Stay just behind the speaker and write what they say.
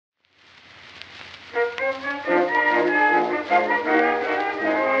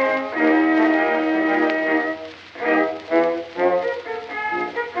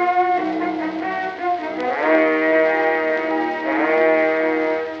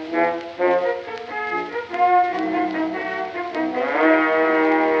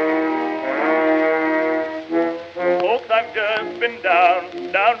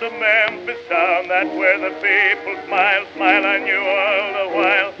down to Memphis town, that's where the people smile, smile on you all the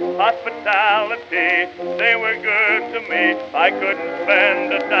while. Hospitality, they were good to me. I couldn't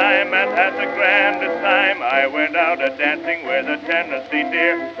spend a dime and had the grandest time. I went out a-dancing with a Tennessee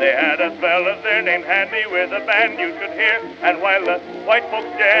deer. They had a fella there named Handy with a band you could hear. And while the white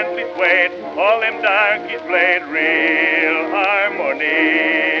folks gently swayed, all them darkies played real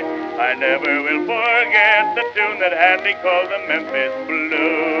harmony. I never will forget the tune that Handy called the Memphis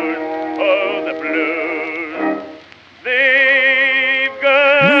Blues. Oh, the blues. They've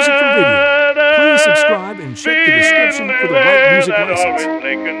got Music for video. Please subscribe and check the description for the right music that license. always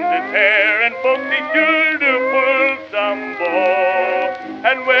slickens his hair, and folks be sure to pull some bow.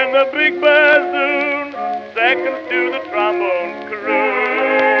 And when the big bassoon seconds to the trombone crew,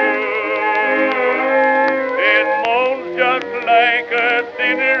 it moans just like a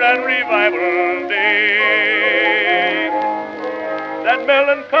dinner and revival day. That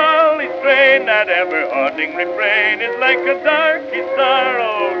melancholy strain, that ever-haunting refrain, is like a darky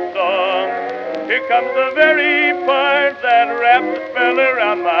sorrow song. Here comes the very part that wraps a spell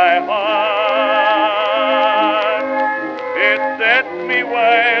around my heart. It sets me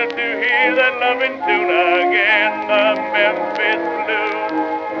wild to hear that loving tune again, the Memphis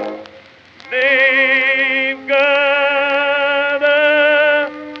Blues. They've got a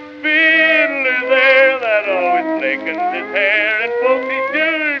fiddler there that always slickens his hair, and folks be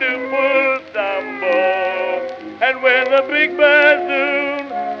sure to pull some bow. And when the big bassoon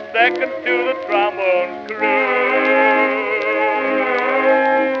seconds to the trombone crew,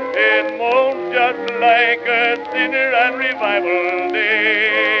 it moans just like a dinner and revival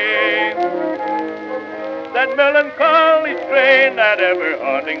day. That melancholy strain, that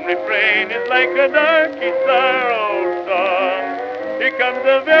ever-haunting refrain, is like a darky sorrow song. Here comes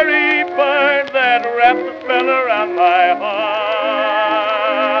the very part that wraps a spell around my heart.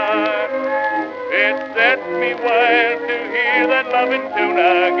 It sets me wild to hear that loving tune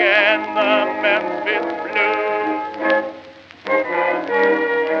again, the